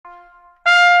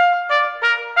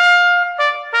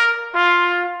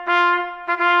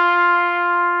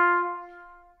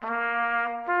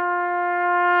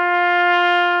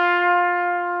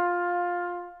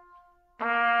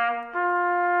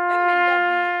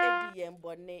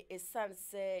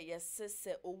esanse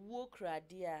yesese owu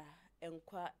krade a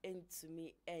enkwa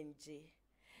entumi enje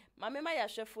Mamema ya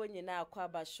hwefo nyina akwa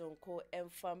bashonko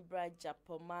emfambra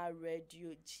Japoma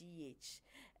Radio GH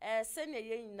sene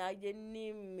ye nyina ye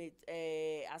nim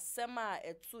asema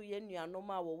etu ye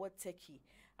nuanoma wo Turkey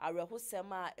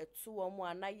arehosema etu wo mu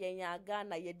ana yen aga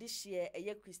na ye dihye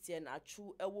eye Christian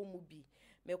Atsu ewo mu bi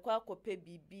mekwa kope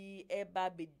bibi eba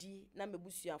bedi na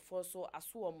mebusuafo so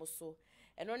aso wo mo so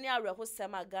eno ne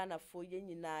arehosema Ghana fo ye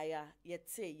nyina ya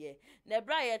yeteye na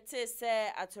ebra yete se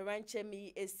atoranche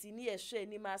mi esini ehwe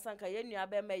ni masanka ye nua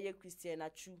be ma ye Christian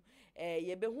Atsu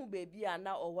ye behu bebi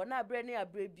ana owo na abre ne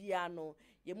abre bia no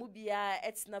ye mu bia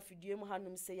etna fidie mu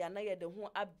hanum se ya na ye de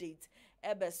ho update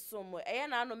ebe som eye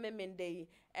na ano memende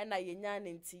na ye nya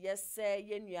ne nti yese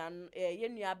ye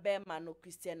nua be ma no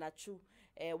Christian Atsu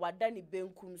wadani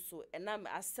benkum so enam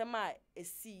asema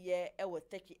esiye ewo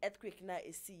Turkey earthquake na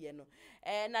esiye no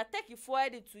na Turkey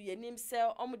forward to yenim se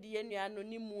omde yenua no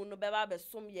nimu no beba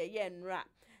besom ye nra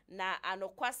na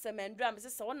anokwa semendra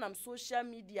mse wonam social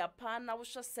media pa na wo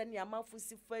hwe sene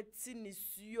amanfosi fati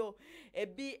nisuo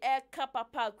ebi eka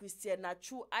papa Christian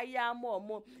Atsu ayama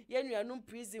omo yenua no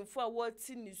prison for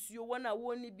wati nisuo wona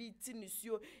woni bi ti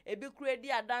nisuo ebi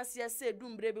kuredi adanse se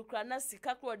edumbre bi kura na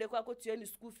sika kro de kwa akotua ni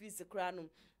school fees kra no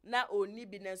na oni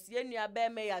bi na so yenua be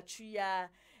me ya twia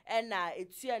na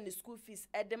etua ni school fees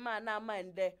edema na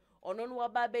amande ono no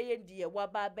waba be ye die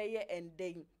waba be ye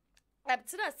enden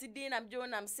Abtina sidin nam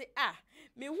jonam se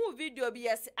me hu video bi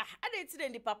yes ade ti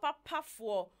de papa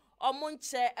pafo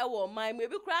omonche ewo man mu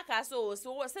ebi kura ka so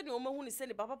se ne omahu ni se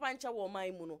ne papa panche wo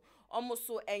man mu no omo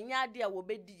so enya ade a wo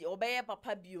bedi obeye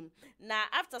papa biom na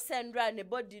after sendra ne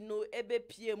body no ebe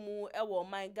pie mu ewo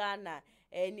man Ghana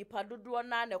nipa dodo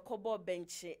na ne kobo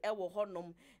bench ewo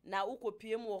honom na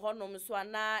ukopie mu honom so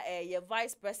ana ye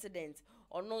vice president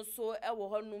ono so ewo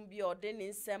honum bi ode ne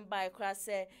nsem bai kra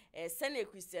se sene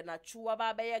Christian Atsu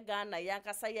aba be ye Ghana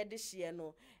yankasa ye de hye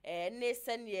no ne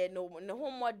sene no ne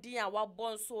homodin a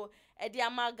wabon so e de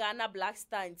ama Ghana Black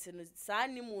Star no sa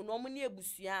nimu no mo ne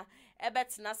ebusua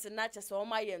ebetena se na chese o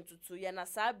ma ye ntutu ye na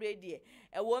sa brede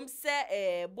ewom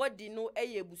se body no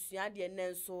eye ebusua de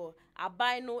nenso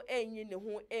aban no enyi ne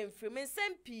ho emfiri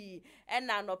sempi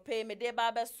na no pay me de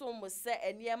ba be so mo se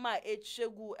eniema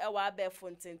etwegu ewa abe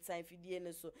fontentan fidie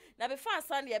ne so na be fan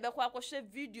san de be kwa akohwe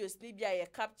videos ni bia ye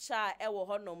capture ewo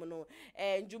honom no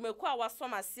njumeku a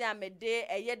wasomase amede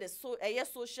eye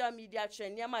social media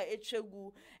trend eniema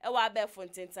etwegu ewa abe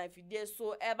fontentan fidie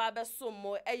so eba be so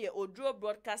mo eye Odro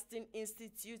Broadcasting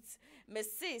Institute me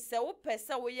se wo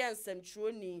pese wo ye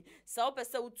nsamtruoni se wo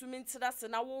pese utumi ntira se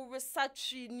na wo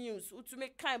research news utumi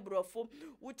kan brofo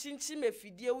uchinchi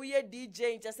mefidie wo ye DJ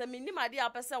nche se minimade a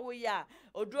pese wo ya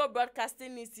Odro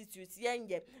Broadcasting Institute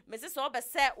yenye me se wo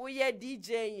pese wo ye DJ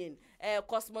yin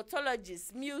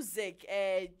cosmetologist music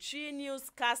tree news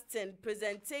casting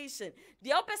presentation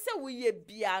the opese wo ye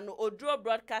bia no Odro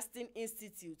Broadcasting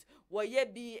Institute wo ye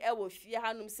bi wo fie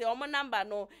hanum se omo number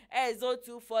no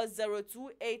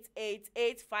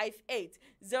 0240288858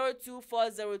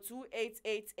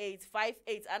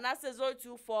 0240288858 and that's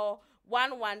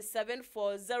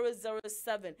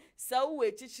 0241174007 so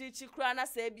we chichi kra na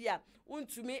se bia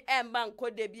untumi emba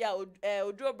nkode bia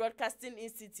Odro Broadcasting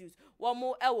Institute wo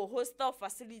mo ewo hostel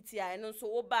facility a eno so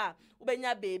wo ba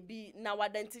ubenya baby na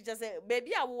wadanti just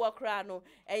baby a wo kra no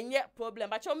enye problem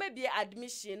but o maybe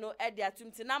admission no e de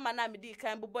atumti na ma na medi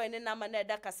kan boy ne na ma na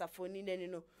eda kasafoni nani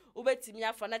no ubetimi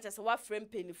afa na chese wa frame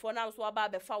penny for na so ba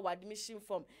be fa admission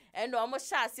form and o mo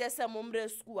sha ase ese momre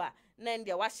school a na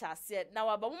ndia wa sha ase na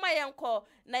wa ba mo yenko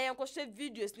na yenko hwe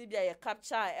videos ni bia ye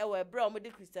capture e we bra o mo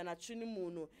de Christian Atsu ni mu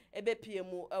no ebe pie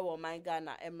mu e wo man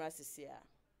Ghana emra sisia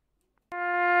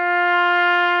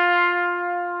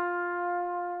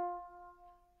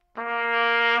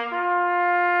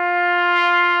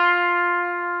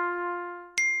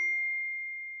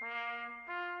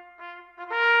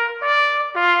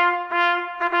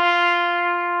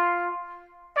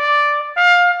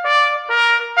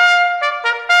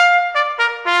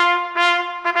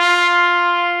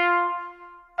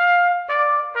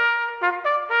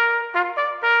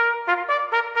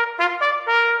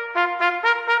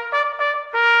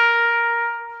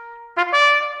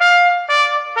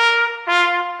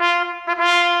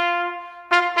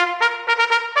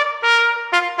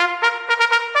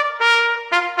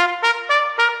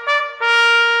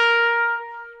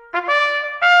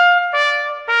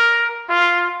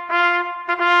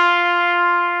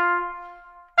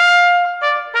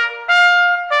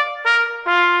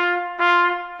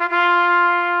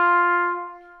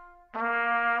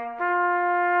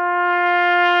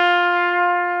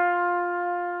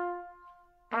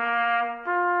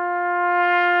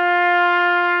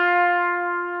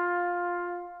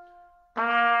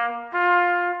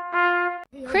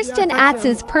Christian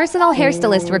Atsu's personal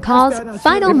hairstylist recalls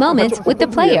final moments with the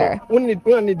player.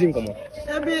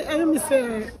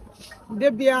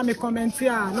 Debia me comment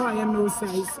here, no I am no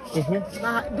size.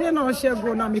 But they no share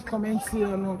go na me comment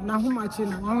here no. Na how much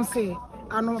na wan say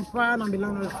ano pa na me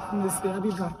lano me say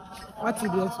abiba. What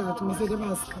did you try to me say they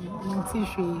must come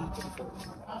tissue.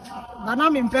 But now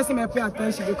me person me pay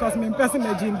attention because me person me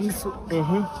gym this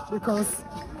because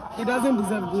he doesn't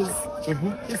deserve this.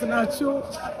 It's not true.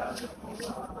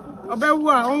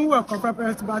 Obewa on work of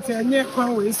purpose but any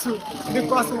kwan we so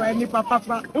because we any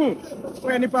papa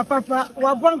we any papa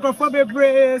we born for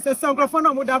bebre say some for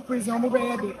no that prison mo be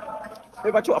here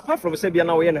but you apart from say bia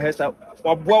na we no hairstyle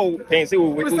waboa pen say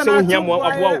we say hia mo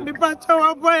waboa me pa cho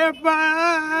waboa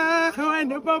pa we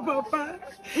no papa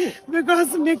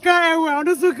because me kai we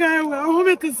on so kai we o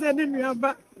me ti say ni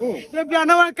nuaba e bia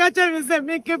na wa ka che me say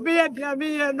me ke be dia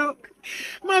me ye no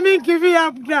Mommy give you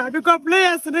up there because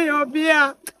players in your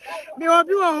beer. Me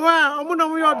obi wa omo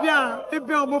no your beer. E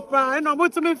be omo pa e no mo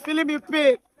to me feel me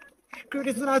pay.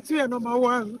 Christina Atsu number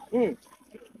 1.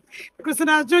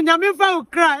 Christina Atsu nya me fa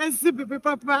ukra e si bibi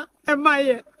papa e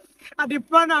maye. Ade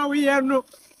pa na we no.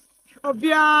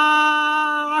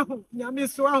 Obia nya me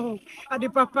so aho.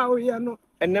 Ade papa we no.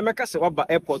 And never cast a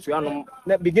airport to anom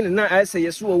na beginning na I say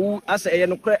yes wo as a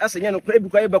no cry as a no cry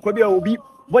because e be kwa bia obi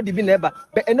body be never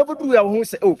but e no do we who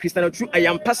say oh Christian Atsu I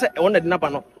am pass e won de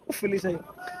naba no o feel say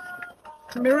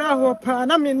mira ho pa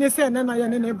na me ni say na na ye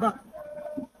ne ba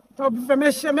obi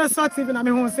me she me sort even na me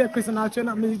hu say Christian Atsu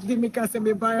na me di me ka say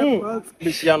me buy airport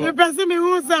me person me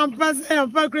hu say am pass e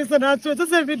am pa Christian Atsu to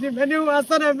say video me ni hu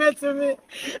asana me to me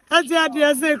ati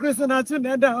ade say Christian Atsu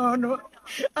na da no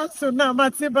Atsu na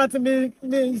mati but me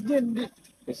gindi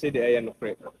you say the I no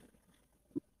pray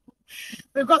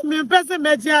because me person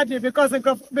me jadi because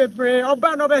of be pray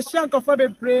oba no be shank of be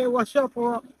pray worship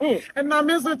and na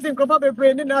me so think of be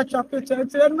pray ni na chapter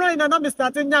church and right now me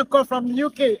starting yanko from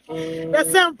UK the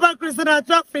same pa Christian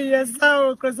Atsu yes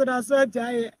so Christian Atsu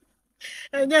jai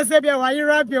and yes be wa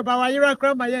yira bi oba wa yira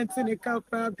kra ma yenti ni ka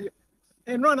kra bi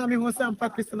and no na me ho sam pa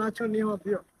Christian Atsu ni ho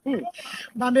bi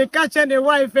but me catch any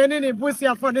wife any ni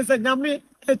busia for this nyame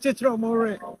e chichiro mo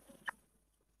re.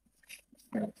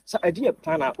 so idea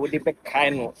plan a we dey be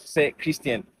kind no say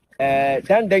Christian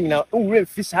dan na o we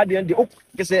fish had and o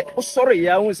say o sorry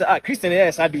ya who say Christian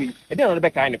yes had we e dey no be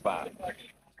kind pa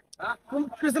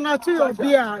Christian Atsu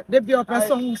obia de bi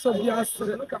person so bia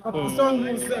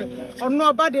song say ono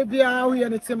about de bia we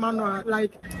anything man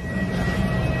like.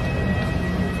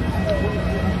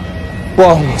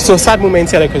 Wow, so sad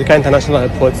moment here at Kotika International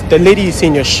Airport. The lady you see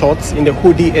in your shot in the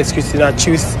hoodie is Christina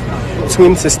Atsu's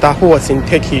twin sister who was in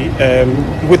Turkey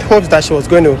with hopes that she was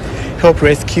going to help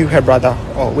rescue her brother,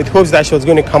 or with hopes that she was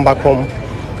going to come back home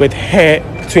with her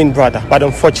twin brother. But the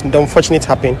unfortunate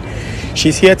happened.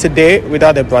 She's here today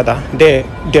without the brother.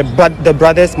 The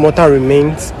brother's mortal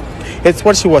remains. It's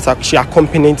what she was actually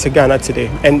accompanying to Ghana today.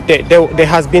 And there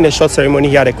has been a short ceremony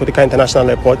here at Kotika International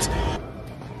Airport.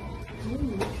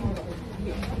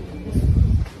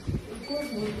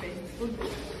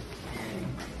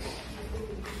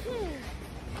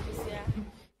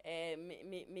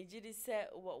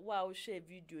 Wow, share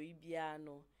video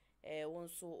ibiano. One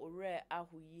so ore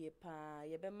ahuye pa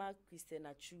yebema Christian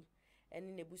Atsu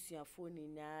eni nebusia phone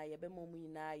na yebema mu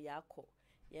nyina yako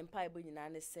yempa ebo nyina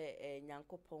ne se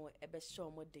nyankopon ebe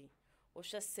shomoden wo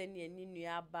hwe sene ani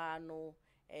nua ba no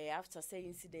after say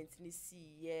incident ni si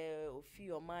ye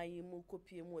ofi oman mu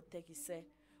kopie mu oteki se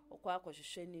okwa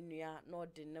akohwehwe ni nua na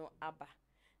ode no aba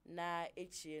na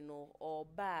echie no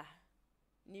oba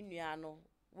ni nua no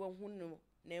wohu no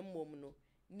na emom no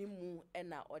nimu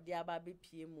ena odi aba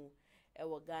bepie mu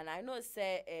ewo Ghana. I know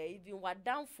say even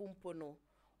wadanfo mpo no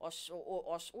wo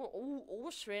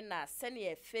hwere na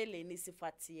sene e fele ni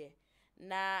sifate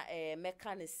na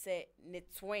meka ne se ne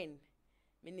twin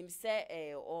minim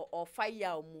se o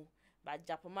fire mu ba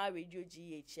Japoma radio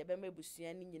GH ebe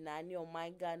mebusua ni nyina ne o my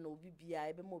Ghana obi bia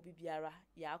ebe mo obi biara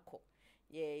yakọ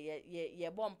ye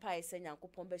bompa ese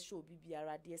nyankopon be show obi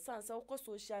biara de sanse wo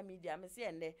social media me se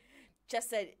ene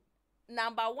chese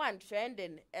number 1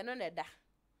 trending eno ne da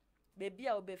baby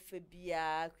a obefe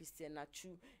bia Christian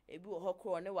Atsu ebi wo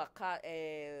hokro ne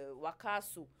waka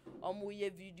so omo ye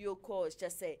video calls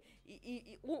chese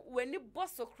weni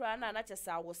boss kra na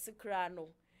chese awose kra no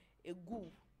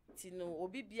egu tino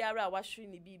obi biara wa hwe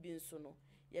ni bibi nso no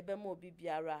ye be ma obi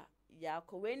biara ya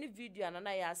ko weni video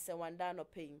anana ya se wanda no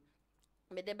pain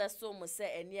me de be so mo se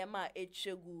eniema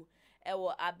etwegu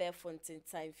ewo Abefonten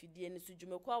time fidie ni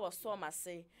sujumekwa wo so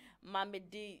mase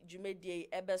mamedi dwumedie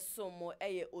ebesomo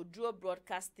eye Oduro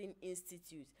Broadcasting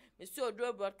Institute. Mr.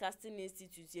 Oduro Broadcasting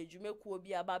Institute ye dwumekuo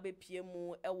bi ababe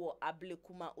piemu ewo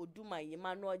Ablekuma Oduma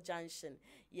Emmanuel Junction.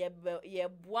 Ye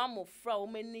boamo fra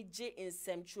omenije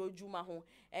nsɛmtwerɛ dwuma ho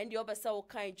and obesa wo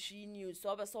kan tree news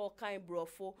obesa wo kan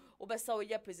brofo obesa wo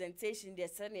ye presentation de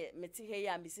se ne meti he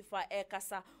ya misifa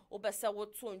kasa obesa wo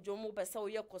to ndwom obesa wo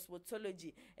ye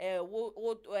cosmetology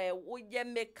wo ye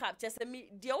makeup chese mi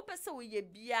de obesa wo ye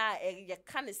bia ye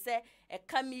kan se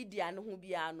ka media no ho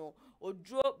bia no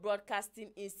Oduro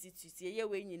Broadcasting Institute ye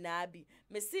we nyina bi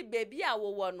mesi baby a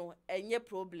wo no enye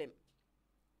problem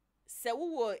se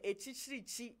wo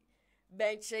echichirichi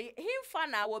benche himfa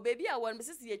na wo baby a won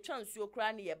mesisi ye twansuo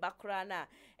kra na ye bakra na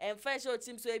emfa hye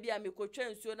otim so bia me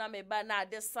kotwansuo na me ba na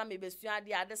ade same besua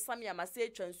ade same amase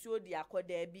twansuo di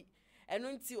akoda bi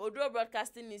enu nti Oduro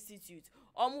Broadcasting Institute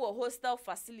omo hostel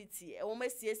facility e wo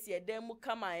masiesie dan mu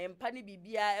kama empa ne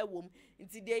bibia ewom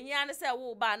nti de nya ne se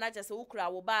wo ba na chese wo kura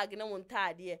wo bag ne wo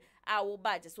ntade a wo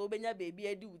ba chese wo benya baby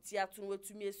adi uti ato no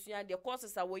watumi asua de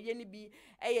courses a wo ye ne bi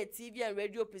eye TV and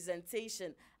radio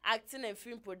presentation, acting and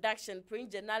film production,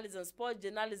 print journalism, sports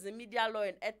journalism, media law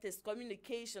and ethics,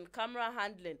 communication, camera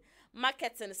handling,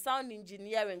 marketing, sound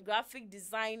engineering, graphic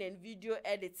design and video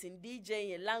editing,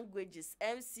 DJing, languages,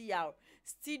 MCR,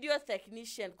 studio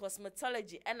technician,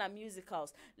 cosmetology and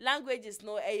musicals. Languages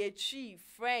no tree,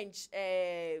 French,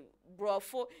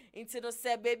 brofo into no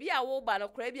say baby a wo ba no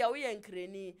kra bia wo ye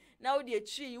nkrani na wo de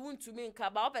tree you want to me nka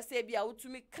ba wo pese bia wo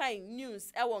tumi kind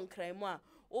news e won kran a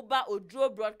Oba Oduro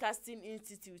Broadcasting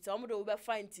Institute omodo wo be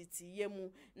find titi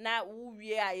yemu na wo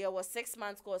wie a ye was 6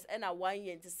 months course and a 1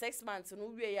 year into 6 months no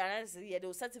wie ya na se ye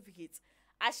de certificate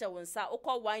asha wonsa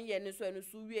okọ 1 year ne so enu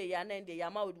so wie ya na de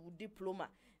yama wo diploma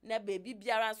na baby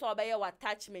biara so obeye wa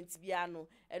attachment bia no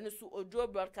enu so Oduro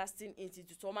Broadcasting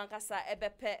Institute o mankasa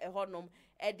ebepe ehonom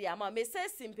e de ama me say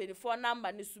simpenifo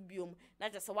number ne so biom na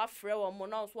jese wa frɛ wo mo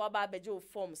na so wa ba beje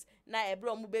forms na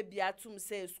ebro mu be bia tum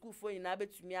say school fo nyina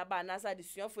betumi aba na sa de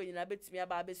suafo nyina betumi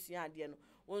aba abesua ade no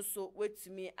wonso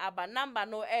wetumi aba number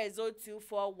no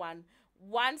 0241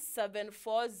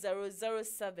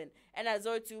 174007 and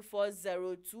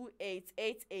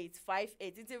 0240288858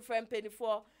 it's from penny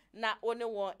for na one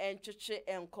won entwetwe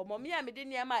enkomo me a mede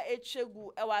niam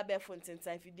etwegu e wa be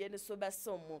fontentan fidie ne so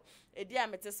besom mo edi a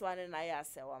meteso ane na ya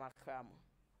ase wa makram